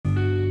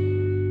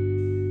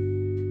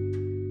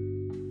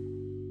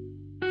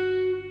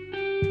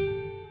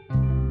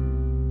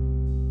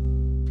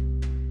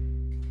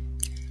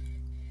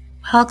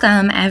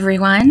Welcome,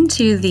 everyone,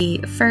 to the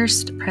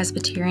First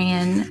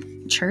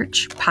Presbyterian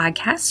Church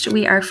podcast.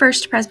 We are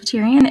First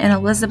Presbyterian in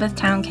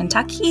Elizabethtown,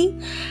 Kentucky,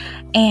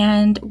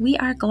 and we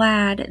are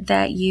glad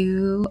that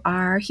you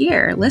are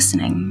here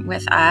listening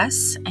with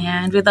us,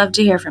 and we'd love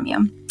to hear from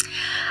you.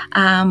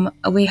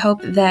 We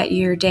hope that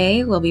your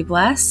day will be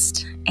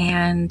blessed,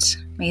 and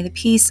may the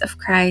peace of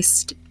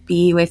Christ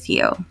be with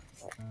you.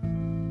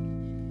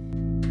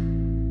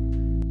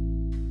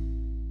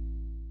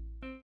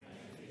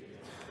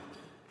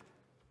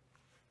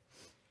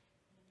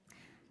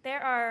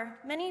 There are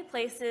many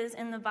places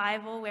in the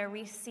Bible where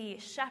we see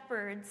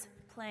shepherds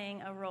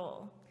playing a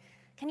role.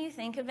 Can you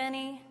think of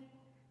any?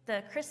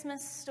 The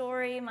Christmas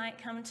story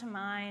might come to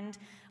mind,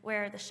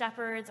 where the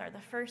shepherds are the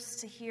first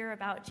to hear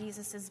about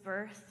Jesus'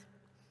 birth.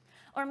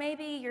 Or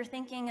maybe you're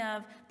thinking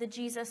of the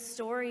Jesus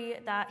story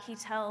that he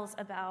tells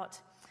about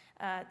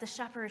the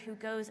shepherd who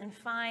goes and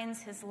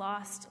finds his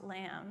lost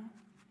lamb.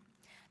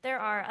 There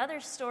are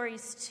other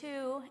stories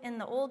too in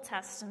the Old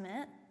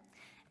Testament.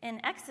 In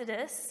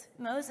Exodus,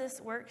 Moses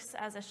works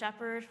as a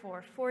shepherd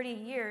for 40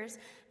 years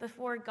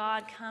before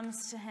God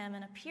comes to him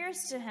and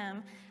appears to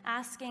him,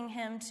 asking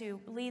him to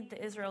lead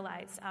the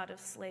Israelites out of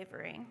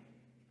slavery.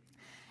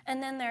 And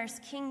then there's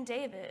King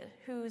David,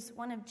 who's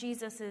one of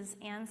Jesus'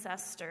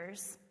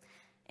 ancestors.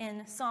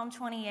 In Psalm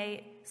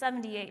 78,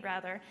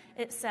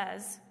 it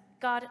says,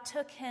 God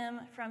took him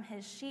from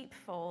his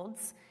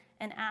sheepfolds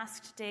and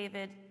asked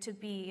David to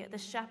be the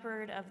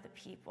shepherd of the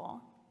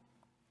people.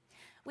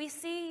 We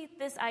see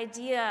this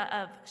idea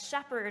of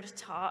shepherd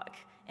talk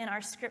in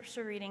our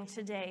scripture reading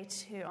today,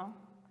 too.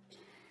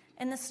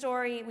 In the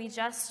story we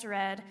just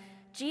read,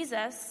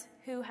 Jesus,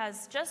 who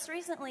has just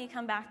recently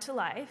come back to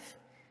life,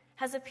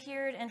 has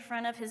appeared in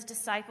front of his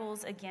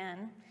disciples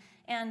again,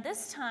 and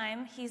this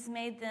time he's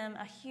made them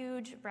a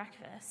huge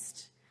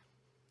breakfast.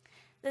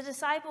 The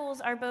disciples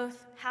are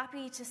both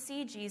happy to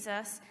see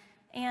Jesus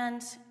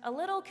and a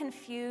little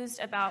confused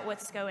about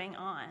what's going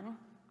on.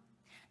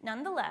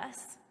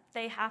 Nonetheless,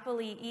 they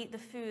happily eat the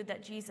food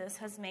that Jesus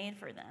has made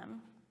for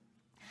them.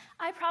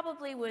 I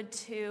probably would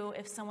too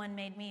if someone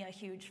made me a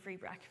huge free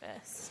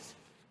breakfast.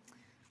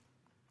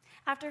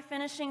 After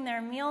finishing their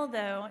meal,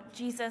 though,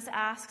 Jesus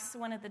asks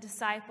one of the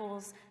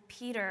disciples,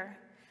 Peter,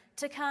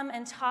 to come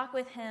and talk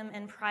with him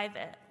in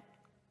private.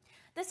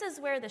 This is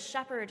where the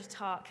shepherd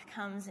talk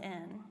comes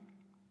in.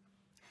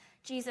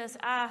 Jesus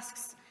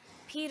asks,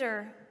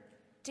 Peter,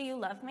 do you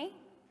love me?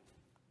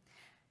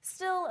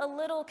 Still a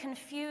little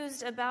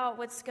confused about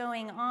what's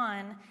going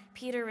on,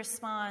 Peter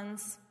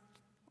responds,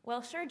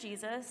 well, sure,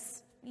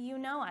 Jesus, you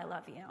know I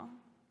love you.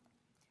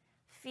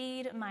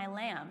 Feed my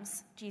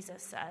lambs,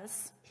 Jesus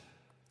says.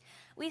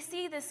 We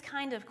see this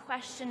kind of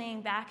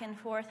questioning back and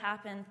forth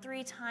happen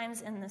 3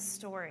 times in this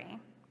story.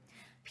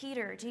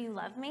 Peter, do you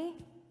love me?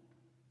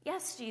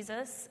 Yes,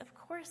 Jesus, of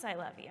course I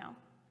love you.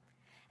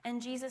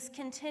 And Jesus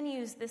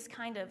continues this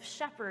kind of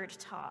shepherd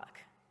talk.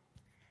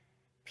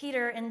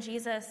 Peter and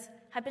Jesus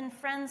had been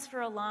friends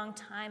for a long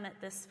time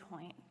at this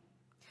point.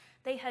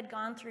 They had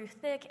gone through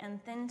thick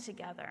and thin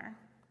together.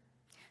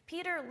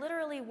 Peter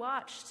literally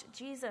watched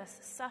Jesus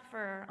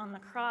suffer on the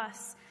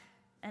cross,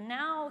 and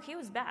now he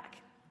was back.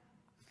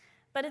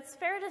 But it's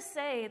fair to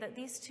say that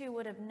these two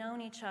would have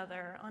known each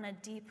other on a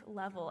deep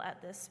level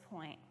at this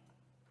point.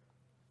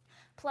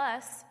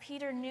 Plus,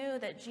 Peter knew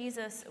that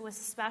Jesus was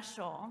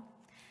special.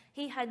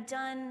 He had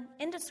done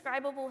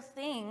indescribable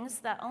things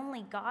that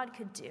only God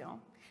could do,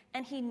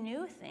 and he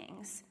knew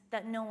things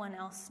that no one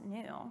else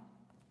knew.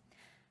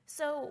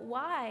 So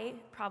why,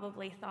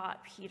 probably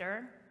thought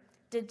Peter,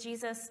 did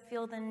Jesus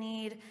feel the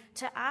need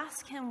to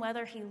ask him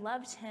whether he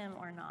loved him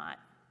or not?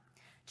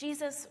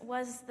 Jesus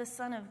was the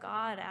Son of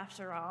God,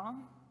 after all.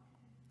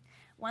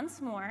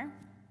 Once more,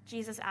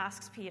 Jesus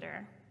asks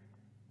Peter,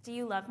 do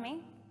you love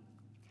me?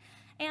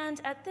 And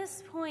at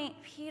this point,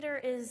 Peter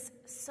is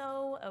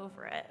so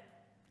over it.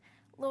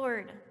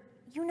 Lord,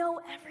 you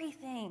know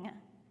everything.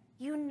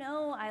 You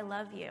know I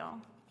love you.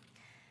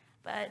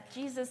 But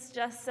Jesus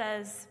just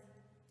says,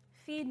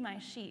 feed my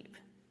sheep.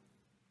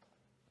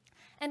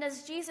 And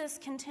as Jesus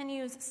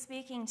continues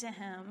speaking to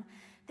him,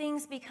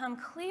 things become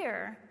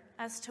clear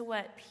as to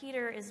what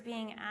Peter is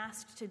being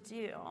asked to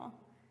do,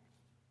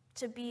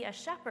 to be a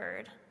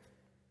shepherd.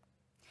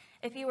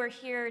 If you were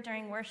here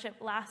during worship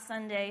last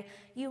Sunday,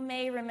 you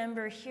may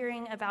remember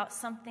hearing about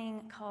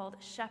something called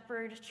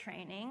shepherd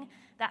training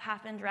that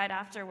happened right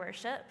after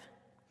worship.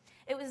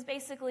 It was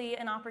basically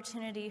an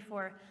opportunity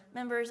for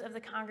members of the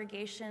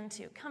congregation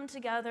to come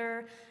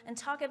together and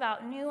talk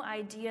about new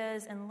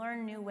ideas and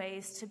learn new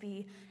ways to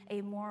be a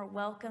more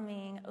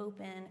welcoming,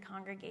 open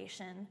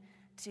congregation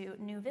to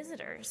new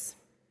visitors.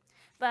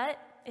 But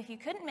if you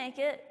couldn't make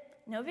it,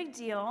 no big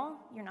deal,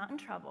 you're not in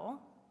trouble.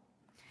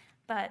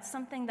 But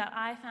something that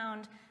I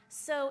found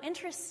so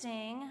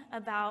interesting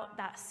about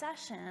that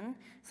session,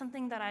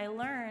 something that I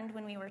learned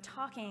when we were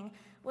talking,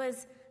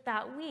 was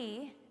that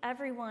we,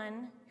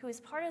 everyone who is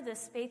part of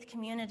this faith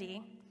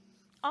community,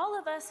 All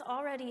of us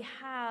already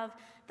have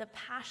the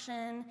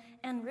passion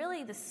and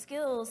really the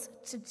skills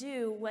to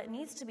do what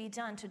needs to be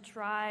done to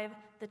drive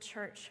the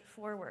church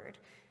forward.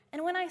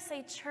 And when I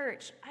say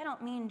church, I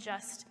don't mean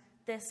just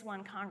this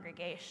one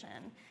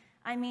congregation.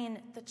 I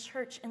mean the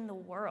church in the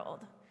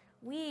world.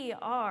 We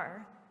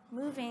are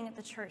moving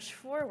the church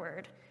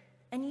forward,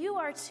 and you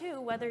are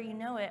too, whether you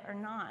know it or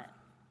not.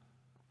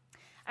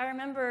 I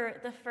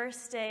remember the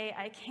first day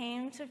I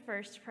came to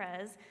First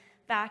Pres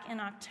back in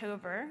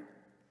October.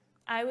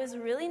 I was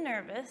really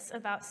nervous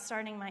about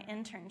starting my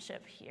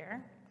internship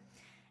here,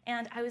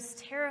 and I was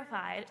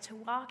terrified to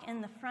walk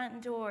in the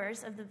front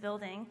doors of the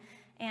building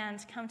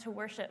and come to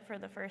worship for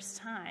the first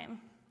time.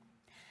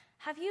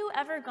 Have you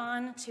ever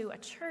gone to a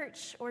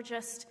church or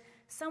just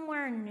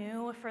somewhere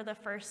new for the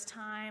first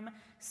time,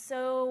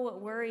 so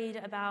worried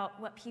about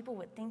what people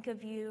would think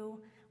of you,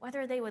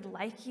 whether they would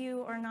like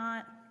you or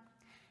not?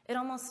 It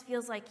almost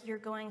feels like you're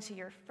going to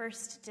your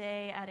first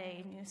day at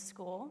a new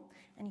school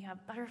and you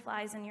have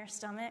butterflies in your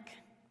stomach.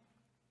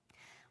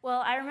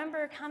 Well, I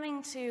remember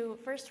coming to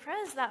First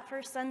Pres that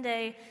first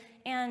Sunday,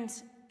 and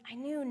I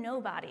knew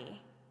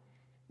nobody,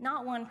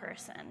 not one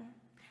person.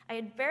 I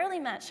had barely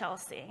met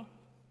Chelsea,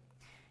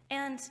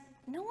 and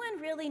no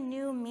one really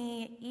knew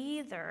me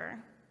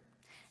either,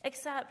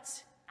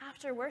 except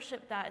after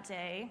worship that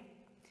day,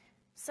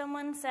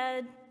 someone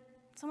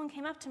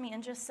came up to me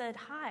and just said,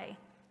 "Hi,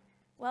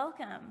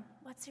 welcome,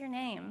 what's your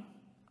name?"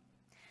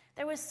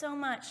 There was so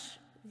much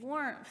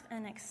warmth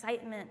and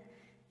excitement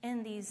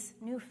in these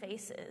new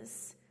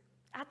faces.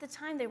 At the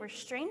time, they were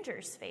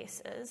strangers'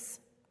 faces.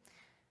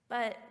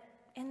 But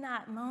in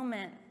that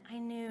moment, I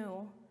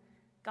knew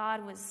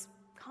God was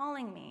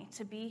calling me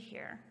to be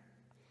here.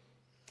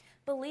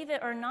 Believe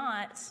it or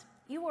not,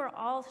 you were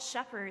all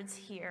shepherds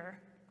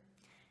here.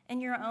 In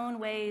your own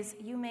ways,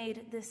 you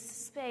made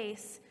this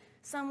space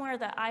somewhere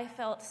that I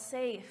felt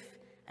safe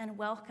and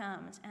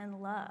welcomed and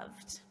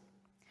loved.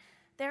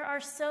 There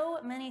are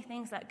so many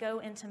things that go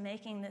into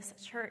making this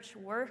church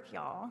work,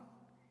 y'all.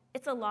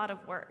 It's a lot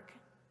of work.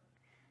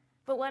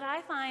 But what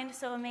I find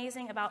so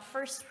amazing about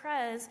First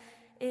Pres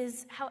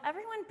is how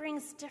everyone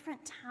brings different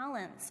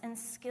talents and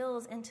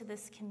skills into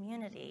this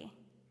community.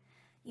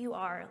 You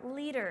are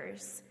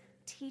leaders,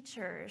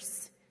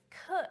 teachers,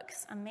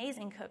 cooks,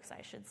 amazing cooks,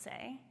 I should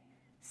say,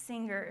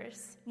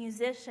 singers,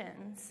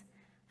 musicians,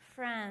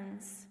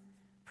 friends,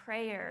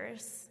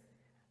 prayers.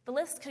 The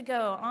list could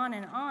go on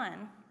and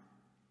on.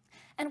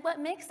 And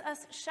what makes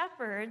us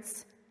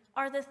shepherds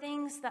are the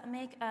things that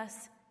make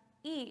us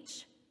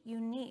each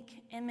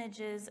unique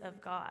images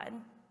of God.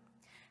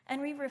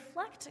 And we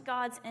reflect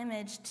God's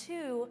image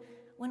too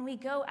when we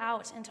go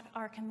out into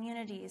our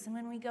communities and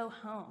when we go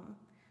home.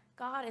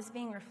 God is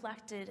being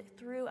reflected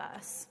through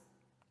us.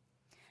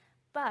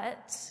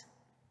 But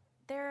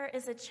there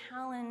is a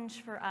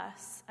challenge for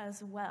us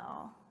as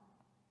well.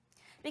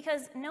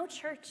 Because no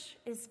church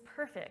is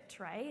perfect,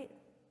 right?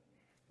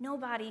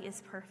 Nobody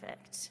is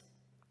perfect.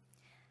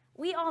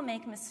 We all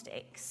make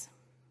mistakes.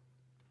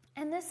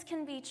 And this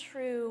can be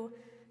true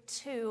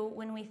too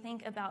when we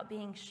think about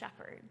being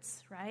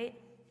shepherds, right?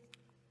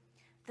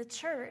 The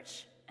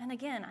church, and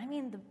again, I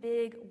mean the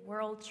big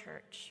world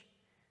church,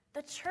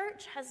 the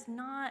church has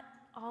not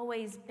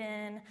always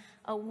been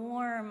a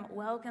warm,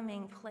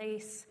 welcoming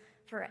place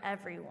for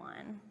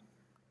everyone.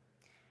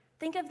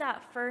 Think of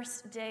that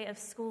first day of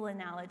school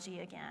analogy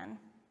again.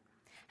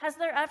 Has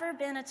there ever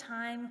been a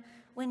time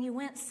when you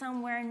went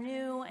somewhere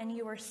new and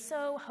you were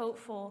so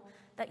hopeful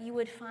that you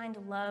would find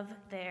love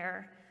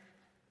there,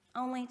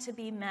 only to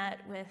be met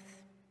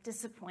with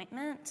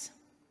disappointment?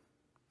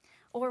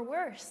 Or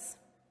worse,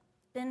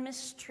 been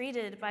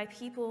mistreated by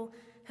people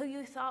who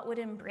you thought would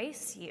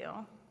embrace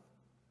you?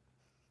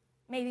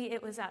 Maybe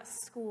it was at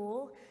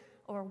school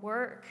or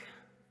work,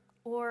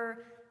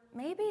 or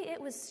maybe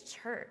it was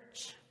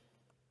church.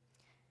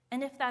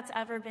 And if that's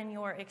ever been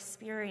your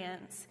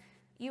experience,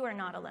 you are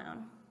not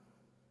alone.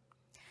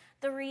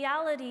 The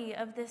reality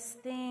of this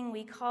thing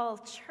we call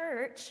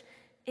church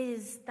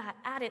is that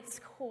at its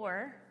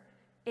core,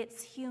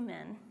 it's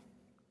human.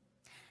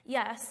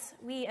 Yes,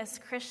 we as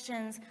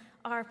Christians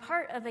are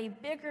part of a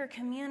bigger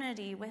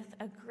community with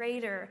a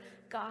greater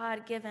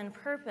God-given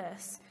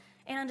purpose,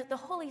 and the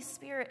Holy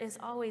Spirit is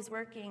always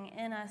working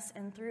in us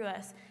and through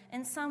us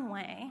in some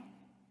way.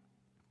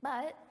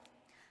 But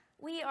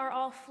we are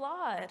all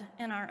flawed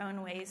in our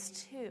own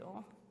ways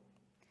too.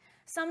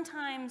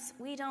 Sometimes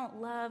we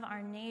don't love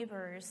our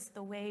neighbors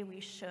the way we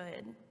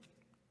should.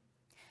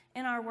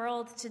 In our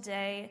world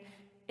today,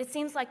 it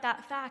seems like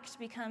that fact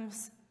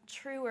becomes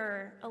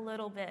truer a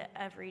little bit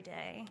every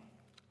day.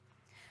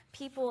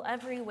 People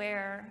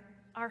everywhere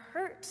are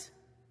hurt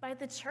by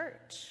the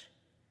church,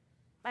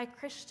 by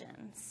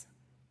Christians.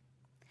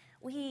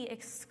 We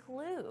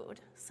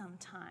exclude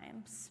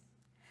sometimes.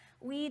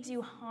 We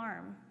do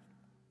harm.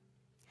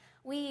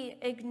 We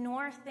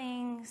ignore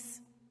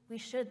things we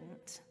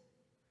shouldn't.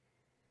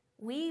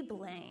 We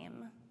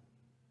blame.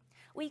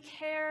 We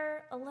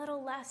care a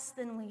little less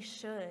than we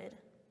should.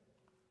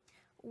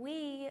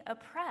 We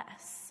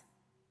oppress.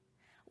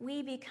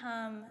 we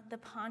become the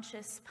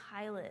Pontius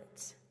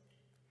Pilate.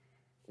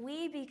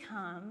 We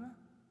become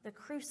the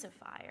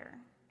crucifier.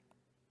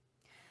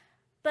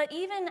 But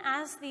even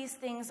as these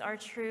things are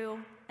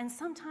true, and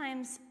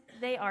sometimes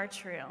they are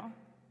true,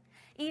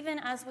 even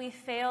as we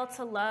fail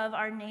to love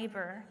our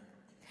neighbor,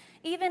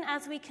 even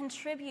as we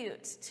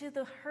contribute to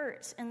the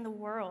hurt in the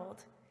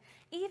world,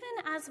 even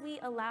as we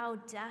allow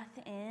death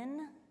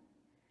in,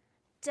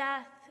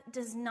 death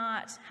does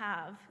not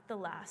have the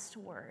last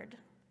word.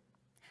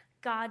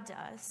 God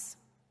does.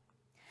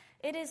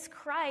 It is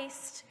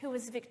Christ who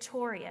was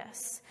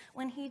victorious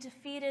when he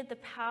defeated the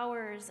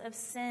powers of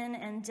sin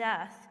and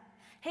death,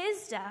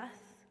 his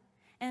death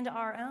and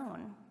our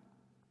own.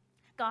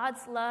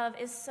 God's love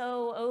is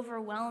so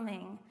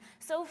overwhelming,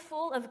 so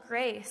full of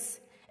grace,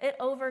 it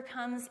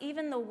overcomes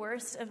even the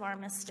worst of our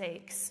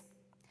mistakes.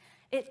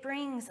 It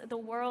brings the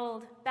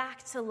world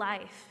back to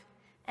life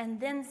and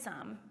then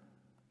some.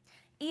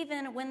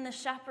 Even when the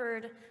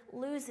shepherd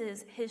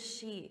loses his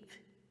sheep,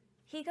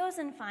 he goes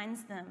and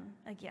finds them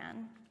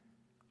again.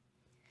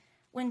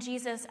 When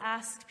Jesus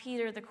asked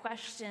Peter the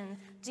question,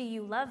 "Do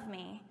you love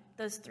me?"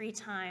 those 3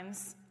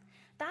 times,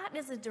 that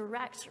is a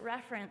direct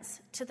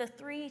reference to the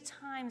 3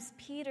 times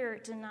Peter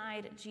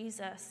denied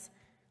Jesus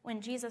when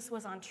Jesus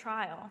was on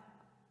trial.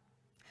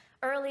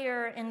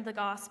 Earlier in the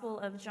Gospel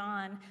of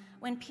John,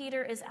 when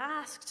Peter is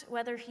asked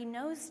whether he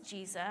knows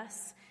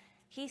Jesus,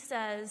 he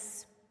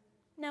says,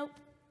 "Nope."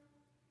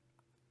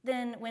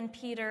 Then when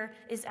Peter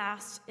is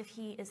asked if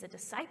he is a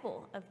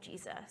disciple of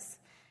Jesus,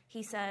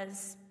 he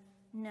says,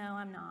 "No,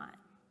 I'm not."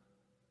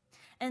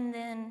 And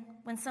then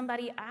when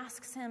somebody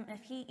asks him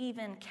if he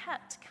even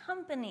kept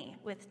company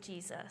with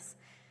Jesus,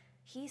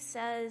 he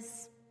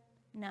says,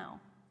 "No."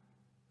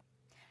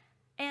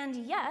 And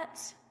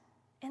yet,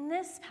 in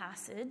this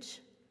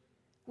passage,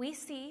 we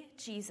see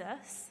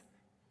Jesus,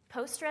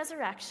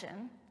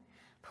 post-resurrection,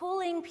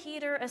 pulling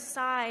Peter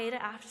aside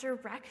after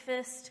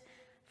breakfast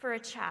for a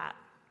chat.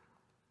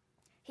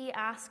 He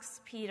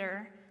asks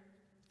Peter,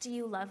 "Do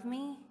you love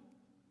me?"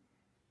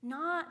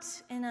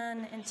 Not in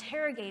an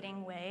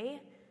interrogating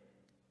way,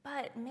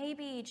 but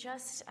maybe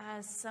just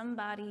as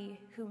somebody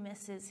who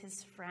misses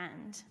his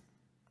friend.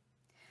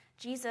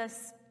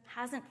 Jesus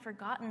hasn't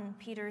forgotten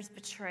Peter's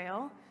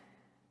betrayal,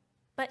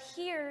 but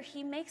here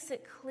he makes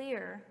it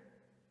clear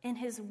in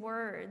his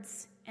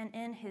words and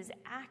in his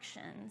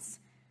actions,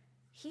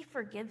 he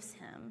forgives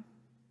him.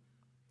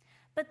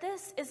 But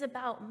this is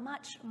about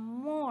much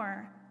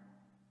more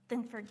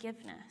than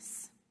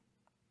forgiveness.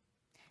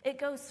 It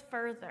goes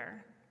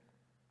further.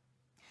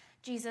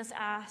 Jesus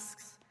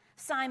asks,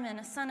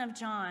 "Simon, son of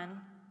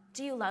John,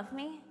 do you love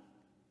me?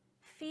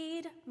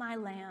 Feed my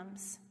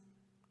lambs."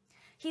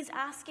 He's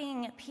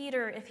asking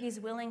Peter if he's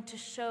willing to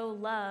show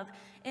love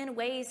in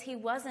ways he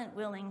wasn't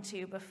willing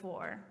to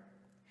before,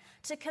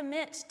 to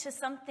commit to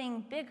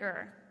something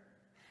bigger,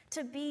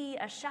 to be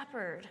a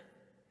shepherd.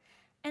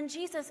 And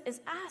Jesus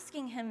is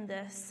asking him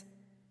this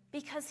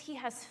because he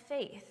has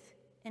faith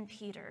in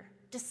Peter,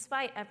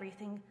 despite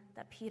everything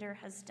that Peter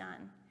has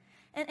done.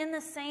 And in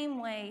the same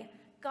way,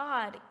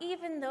 God,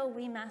 even though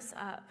we mess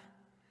up,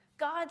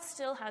 God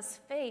still has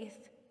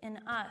faith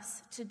in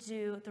us to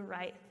do the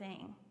right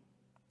thing.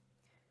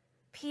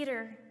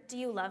 "Peter, do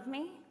you love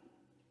me?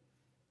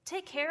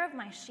 Take care of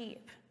my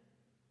sheep."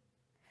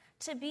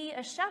 To be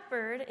a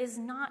shepherd is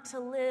not to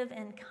live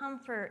in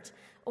comfort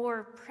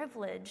or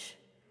privilege.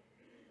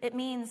 It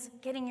means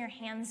getting your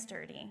hands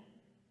dirty,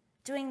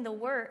 doing the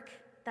work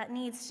that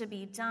needs to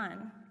be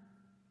done,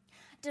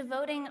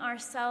 devoting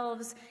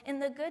ourselves in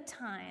the good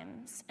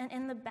times and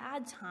in the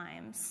bad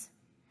times.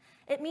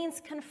 It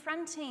means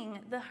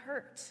confronting the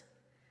hurt,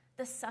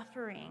 the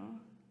suffering,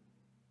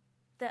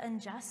 the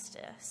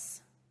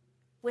injustice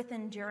with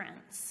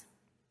endurance.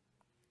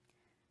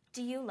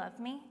 "Do you love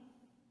me?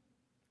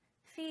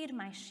 Feed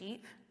my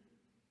sheep."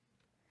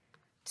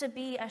 To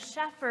be a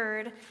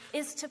shepherd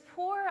is to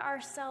pour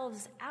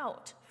ourselves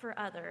out for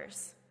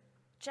others,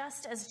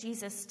 just as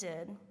Jesus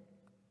did.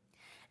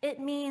 It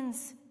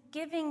means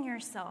giving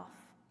yourself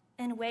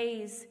in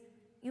ways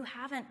you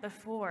haven't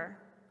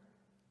before.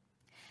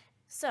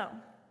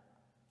 So,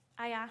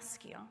 I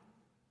ask you,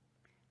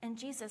 and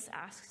Jesus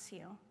asks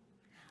you,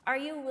 are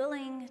you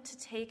willing to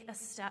take a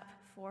step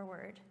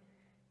forward,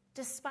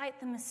 despite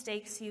the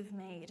mistakes you've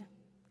made,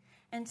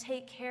 and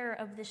take care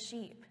of the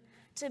sheep,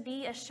 to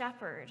be a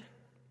shepherd?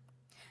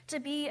 To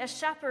be a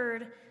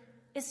shepherd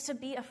is to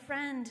be a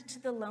friend to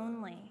the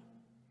lonely,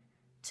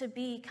 to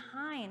be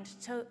kind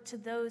to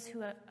those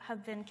who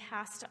have been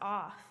cast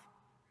off,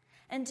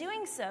 and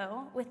doing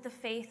so with the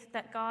faith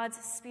that God's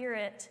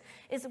Spirit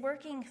is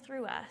working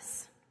through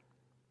us.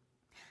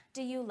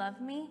 "Do you love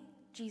me?"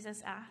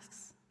 Jesus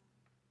asks.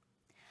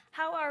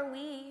 How are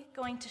we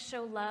going to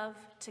show love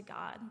to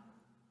God?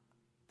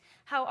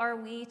 How are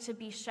we to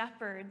be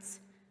shepherds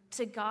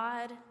to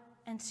God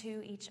and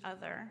to each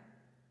other?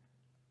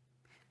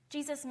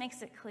 Jesus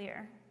makes it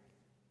clear.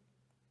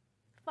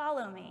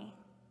 Follow me.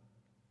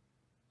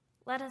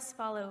 Let us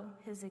follow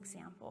his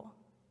example.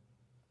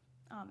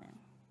 Amen.